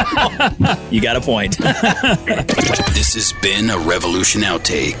that? You got a point. This has been a Revolution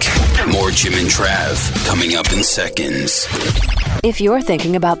outtake. More Jim and Trav coming up in seconds. If you're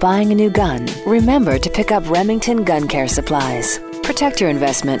thinking about buying a new gun, remember to pick up Remington Gun Care Supplies. Protect your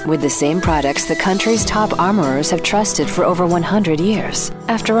investment with the same products the country's top armorers have trusted for over 100 years.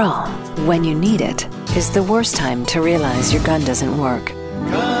 After all, when you need it is the worst time to realize your gun doesn't work.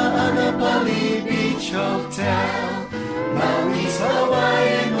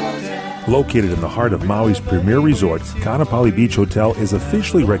 Located in the heart of Maui's premier resort, Kaanapali Beach Hotel is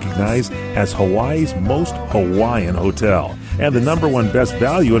officially recognized as Hawaii's most Hawaiian hotel and the #1 best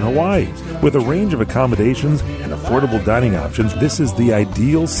value in Hawaii. With a range of accommodations and affordable dining options, this is the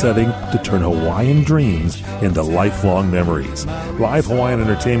ideal setting to turn Hawaiian dreams into lifelong memories. Live Hawaiian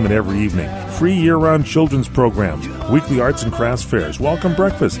entertainment every evening, free year-round children's programs, weekly arts and crafts fairs, welcome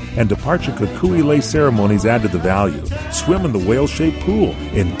breakfast, and departure kukui lei ceremonies add to the value. Swim in the whale-shaped pool,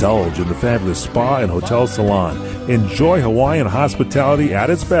 indulge in the fabulous spa and hotel salon. Enjoy Hawaiian hospitality at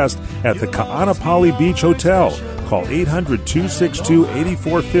its best at the Kaanapali Beach Hotel. Call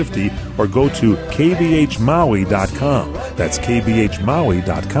 800-262-8450 or go to kbhmaui.com. That's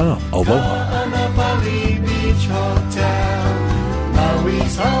kbhmaui.com. Aloha. Kaanapali Beach Hotel,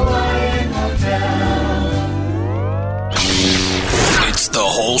 Maui's Hawaiian Hotel. It's the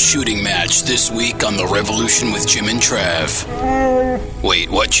whole shooting match this week on The Revolution with Jim and Trav.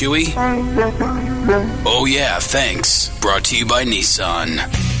 Wait, what, Chewy? Oh yeah, thanks. Brought to you by Nissan.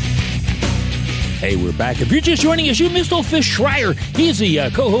 Hey, we're back. If you're just joining us, you missed old Fish Schreier. He's the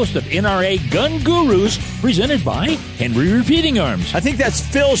co-host of NRA Gun Gurus, presented by Henry Repeating Arms. I think that's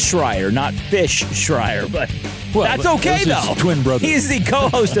Phil Schreier, not Fish Schreier, but that's okay, though. Twin brother. He's the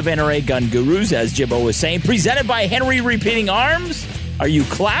co-host of NRA Gun Gurus, as Jimbo was saying, presented by Henry Repeating Arms. Are you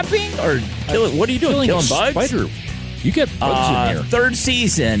clapping or what are you doing? Killing bugs? Spider. You get bugs in here. Third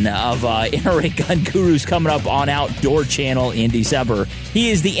season of NRA Gun Gurus coming up on Outdoor Channel in December.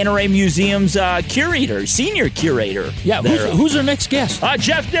 He is the NRA Museum's curator, senior curator. Yeah, who's our next guest?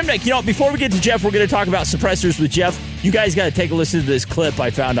 Jeff Nimnick. You know, before we get to Jeff, we're going to talk about suppressors with Jeff. You guys got to take a listen to this clip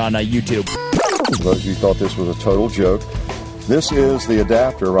I found on YouTube. For those of you who thought this was a total joke, this is the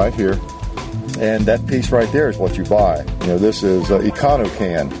adapter right here. And that piece right there is what you buy. This is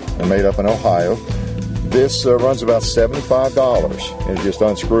EconoCan, made up in Ohio. This runs about $75 and it just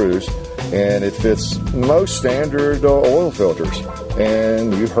unscrews. And it fits most standard oil filters.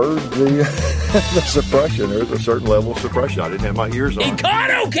 And you heard the suppression. There's a certain level of suppression. I didn't have my ears on.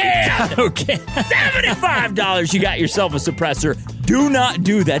 EconoCan! Okay. $75, you got yourself a suppressor. Do not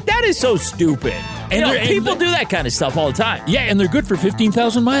do that. That is so stupid. And people do that kind of stuff all the time. Yeah, and they're good for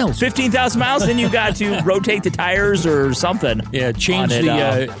 15,000 miles. 15,000 miles, then you got to rotate the tires or something. Yeah, change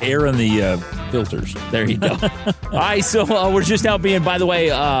the air in the filters. There you go. All right, so we're just now being, by the way,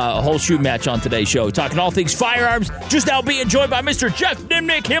 a whole shoot match on today's show. Talking all things firearms. Just now being joined by Mr. Jeff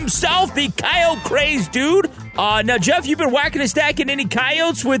Nimnick himself, the coyote crazed dude. Now, Jeff, you've been whacking and stacking any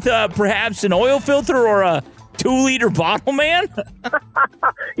coyotes with perhaps an oil filter or a 2-liter bottle, man?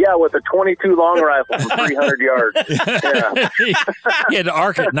 Yeah, with a 22 long rifle from 300 yards. Yeah. You had to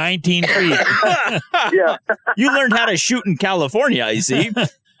arc at 19 feet. Yeah. You learned how to shoot in California, I see.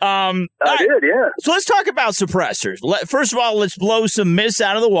 I did, yeah. So let's talk about suppressors. First of all, let's blow some myths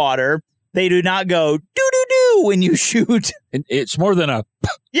out of the water. They do not go doo-doo-doo when you shoot. It's more than a...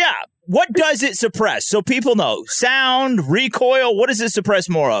 Yeah. What does it suppress? So people know. Sound, recoil, what does it suppress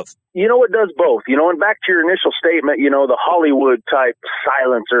more of? It does both. And back to your initial statement, the Hollywood-type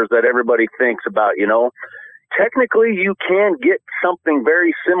silencers that everybody thinks about, Technically, you can get something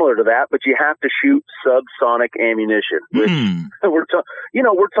very similar to that, but you have to shoot subsonic ammunition. Which we're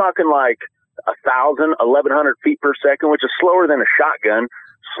talking like 1,000, 1,100 feet per second, which is slower than a shotgun,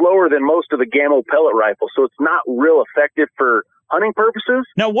 slower than most of the Gammo pellet rifles. So it's not real effective for hunting purposes.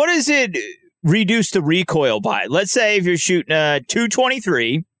 Now, what does it reduce the recoil by? Let's say if you're shooting a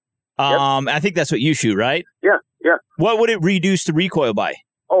 223, I think that's what you shoot, right? Yeah. What would it reduce the recoil by?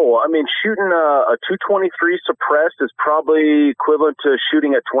 Oh, shooting a 223 suppressed is probably equivalent to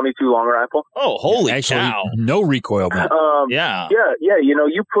shooting a 22 long rifle. Oh, holy cow. No recoil. Yeah.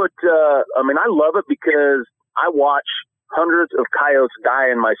 You put, I love it because I watch hundreds of coyotes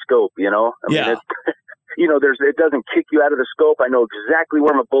die in my scope, it doesn't kick you out of the scope. I know exactly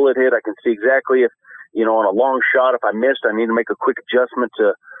where my bullet hit. I can see exactly if, on a long shot, if I missed, I need to make a quick adjustment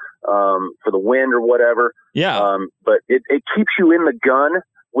to, for the wind or whatever. Yeah. But it keeps you in the gun,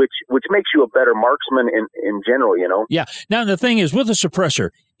 which makes you a better marksman in general, Yeah. Now, the thing is, with a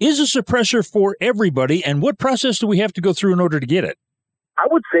suppressor, is a suppressor for everybody, and what process do we have to go through in order to get it? I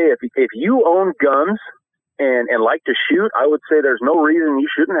would say if you own guns and like to shoot, I would say there's no reason you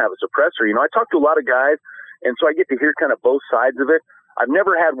shouldn't have a suppressor. I talk to a lot of guys, and so I get to hear kind of both sides of it. I've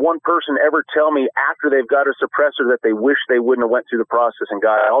never had one person ever tell me after they've got a suppressor that they wish they wouldn't have went through the process and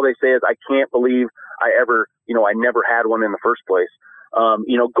got it. All they say is, I can't believe I never had one in the first place.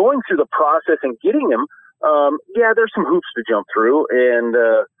 Going through the process and getting them, there's some hoops to jump through, and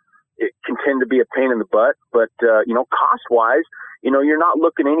it can tend to be a pain in the butt. But, cost-wise, you're not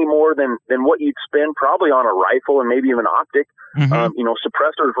looking any more than what you'd spend probably on a rifle and maybe even optic. Mm-hmm.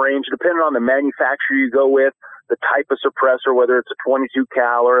 Suppressors range depending on the manufacturer you go with, the type of suppressor, whether it's a 22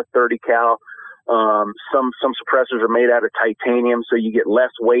 cal or a 30 cal. Some suppressors are made out of titanium, so you get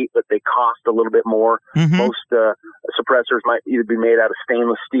less weight, but they cost a little bit more. Mm-hmm. Most suppressors might either be made out of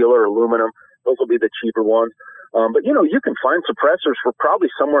stainless steel or aluminum. Those will be the cheaper ones. But you can find suppressors for probably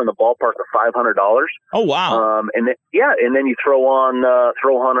somewhere in the ballpark of $500. Oh wow! And then you throw on the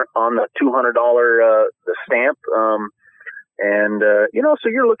 $200 the stamp. So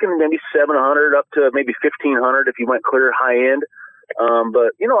you're looking at maybe $700 up to maybe $1,500 if you went clear high end.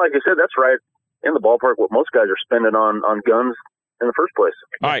 But like I said, that's right in the ballpark what most guys are spending on guns in the first place.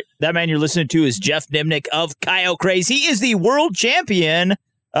 All right, that man you're listening to is Jeff Nimnick of Coyote Craze. He is the world champion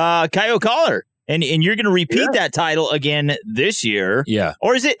coyote caller. And you're going to repeat that title again this year. Yeah.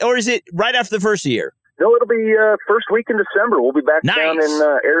 Or is it right after the first year? No, it'll be first week in December. We'll be back down in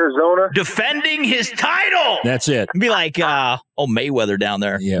Arizona. Defending his title. That's it. Be like Mayweather down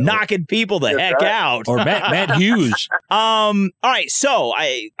there, knocking people the heck out. Or Matt Hughes. All right, so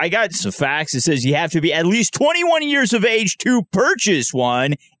I got some facts. It says you have to be at least 21 years of age to purchase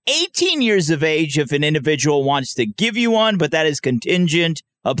one, 18 years of age if an individual wants to give you one, but that is contingent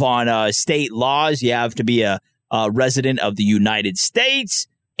upon state laws. You have to be a resident of the United States.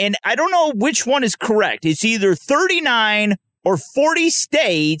 And I don't know which one is correct. It's either 39 or 40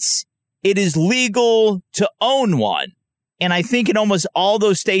 states it is legal to own one. And I think in almost all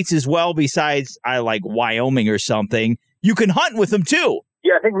those states as well, besides like Wyoming or something, you can hunt with them too.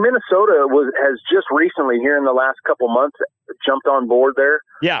 Yeah, I think Minnesota has just recently, here in the last couple months, jumped on board there.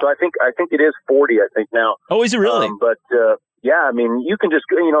 Yeah. So I think it is 40, I think now. Oh, is it really? You can just,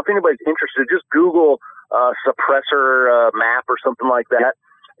 if anybody's interested, just Google suppressor map or something like that.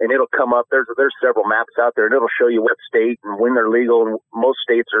 and it'll come up. There's several maps out there, and it'll show you what state and when they're legal. And most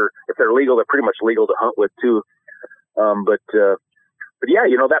states are, if they're legal, they're pretty much legal to hunt with too. But yeah,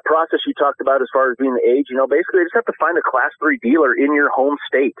 that process you talked about as far as being the age, basically you just have to find a Class 3 dealer in your home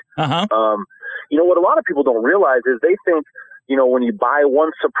state. Uh-huh. What a lot of people don't realize is they think, when you buy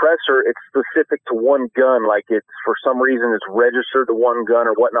one suppressor, it's specific to one gun, like it's for some reason it's registered to one gun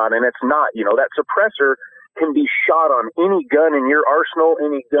or whatnot, and it's not. That suppressor can be shot on any gun in your arsenal,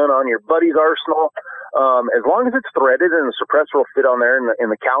 any gun on your buddy's arsenal, as long as it's threaded and the suppressor will fit on there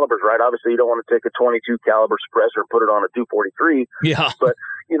and the caliber's right. Obviously, you don't want to take a 22 caliber suppressor and put it on a 243. Yeah. But,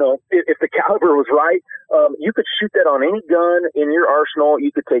 if the caliber was right, you could shoot that on any gun in your arsenal.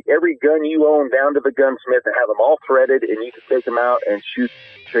 You could take every gun you own down to the gunsmith and have them all threaded, and you could take them out and shoot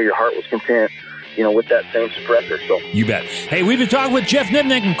till your heart was content, with that same suppressor. So you bet. Hey, we've been talking with Jeff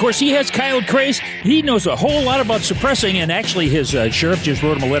Nimnick, and of course, he has Coyote Craze. He knows a whole lot about suppressing, and actually, his sheriff just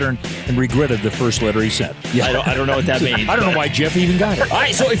wrote him a letter and regretted the first letter he sent. Yeah, I don't know what that means. I don't know why Jeff even got it. All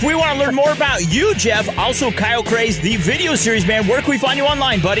right, so if we want to learn more about you, Jeff, also Coyote Craze, the video series, man, where can we find you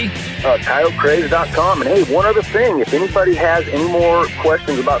online, buddy? CoyoteCraze.com. And hey, one other thing, if anybody has any more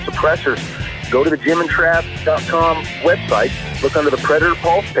questions about suppressors, go to the JimandTrav.com website, look under the Predator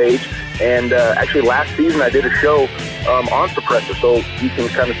Pulse page, and actually last season I did a show on suppressor, so you can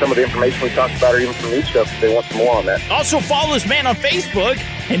kind of some of the information we talked about or even some new stuff if they want some more on that. Also follow this man on Facebook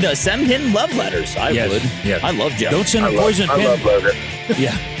and send him love letters. I would. Yeah. I love Jeff. Don't send a poison pen. I love letters.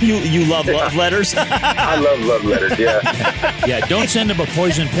 Yeah. You love love letters? I love letters, yeah. Yeah, don't send him a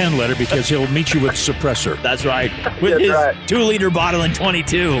poison pen letter because he'll meet you with suppressor. That's right. With his 2-liter bottle and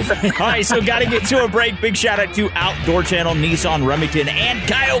 22. All right, so got to get to a break. Big shout out to Outdoor Channel, Nissan, Remington, and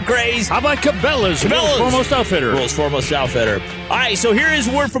Coyote Craze. How about Cabela's? World's foremost outfitter. World's foremost outfitter. All right, so here is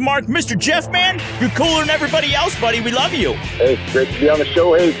a word from Mark. Mr. Jeff, man, you're cooler than everybody else, buddy. We love you. Hey, great to be on the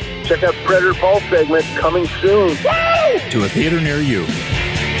show. Hey, check out the Predator Pulse segment coming soon. Woo! To a theater near you.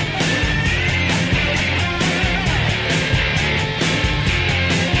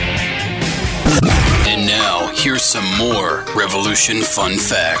 And now, here's some more Revolution Fun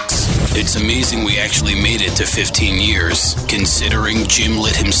Facts. It's amazing we actually made it to 15 years, considering Jim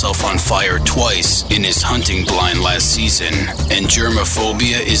lit himself on fire twice in his hunting blind last season. And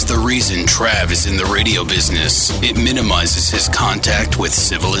germophobia is the reason Trav is in the radio business. It minimizes his contact with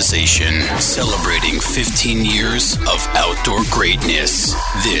civilization. Celebrating 15 years of outdoor greatness.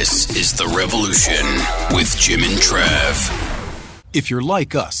 This is The Revolution with Jim and Trav. If you're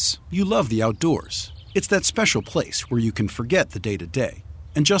like us, you love the outdoors. It's that special place where you can forget the day-to-day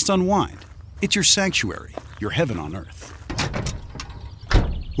and just unwind. It's your sanctuary, your heaven on earth.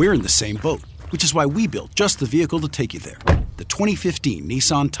 We're in the same boat, which is why we built just the vehicle to take you there, the 2015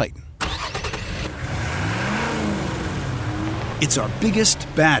 Nissan Titan. It's our biggest,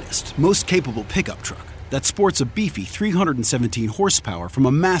 baddest, most capable pickup truck that sports a beefy 317 horsepower from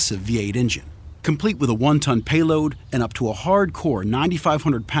a massive V8 engine, complete with a 1-ton payload and up to a hardcore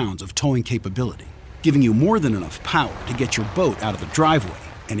 9,500 pounds of towing capability, giving you more than enough power to get your boat out of the driveway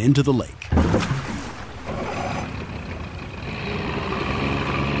and into the lake.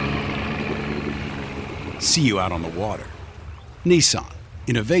 See you out on the water. Nissan,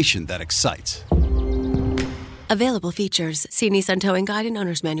 innovation that excites. Available features. See Nissan Towing Guide and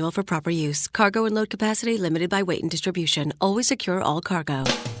Owner's Manual for proper use. Cargo and load capacity limited by weight and distribution. Always secure all cargo.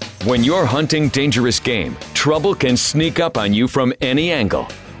 When you're hunting dangerous game, trouble can sneak up on you from any angle.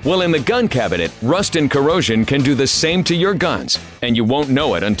 Well, in the gun cabinet, rust and corrosion can do the same to your guns, and you won't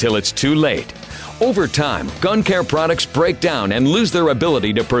know it until it's too late. Over time, gun care products break down and lose their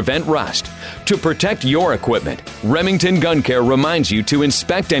ability to prevent rust. To protect your equipment, Remington Gun Care reminds you to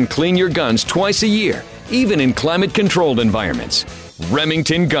inspect and clean your guns twice a year, even in climate-controlled environments.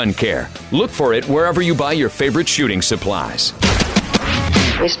 Remington Gun Care. Look for it wherever you buy your favorite shooting supplies.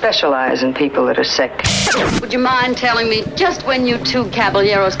 We specialize in people that are sick. Would you mind telling me just when you two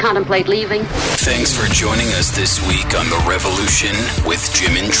caballeros contemplate leaving? Thanks for joining us this week on The Revolution with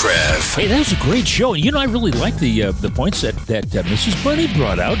Jim and Trav. Hey, that was a great show. You know, I really like the points that Mrs. Bunny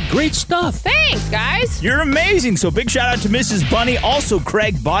brought out. Great stuff. Thanks, guys. You're amazing. So big shout out to Mrs. Bunny. Also,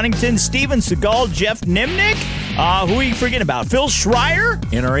 Craig Bonington, Steven Seagal, Jeff Nimnick. Who are you forgetting about? Phil Schreier?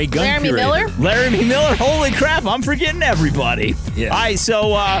 NRA gun Laramie curator. Miller? Laramie Miller. Holy crap, I'm forgetting everybody. Yeah. All right,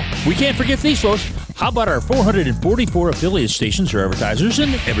 so we can't forget these folks. How about our 444 affiliate stations or advertisers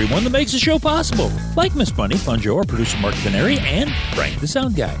and everyone that makes the show possible? Like Miss Bunny, Fun Joe, our producer Mark Canary, and Frank the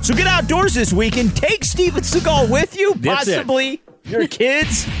Sound Guy. So get outdoors this weekend. Take Steven Seagal with you, That's possibly your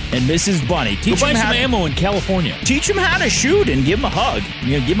kids and Mrs. Bunny. Go buy some ammo in California. Teach them how to shoot and give them a hug.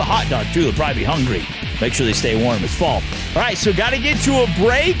 You know, give them a hot dog, too. They'll probably be hungry. make sure they stay warm. It's fall. All right, so got to get to a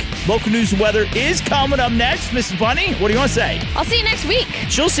break. Local news and weather is coming up next. Mrs. Bunny, what do you want to say? I'll see you next week.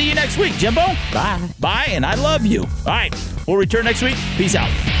 She'll see you next week. Jimbo? Bye. Bye, and I love you. All right, we'll return next week. Peace out.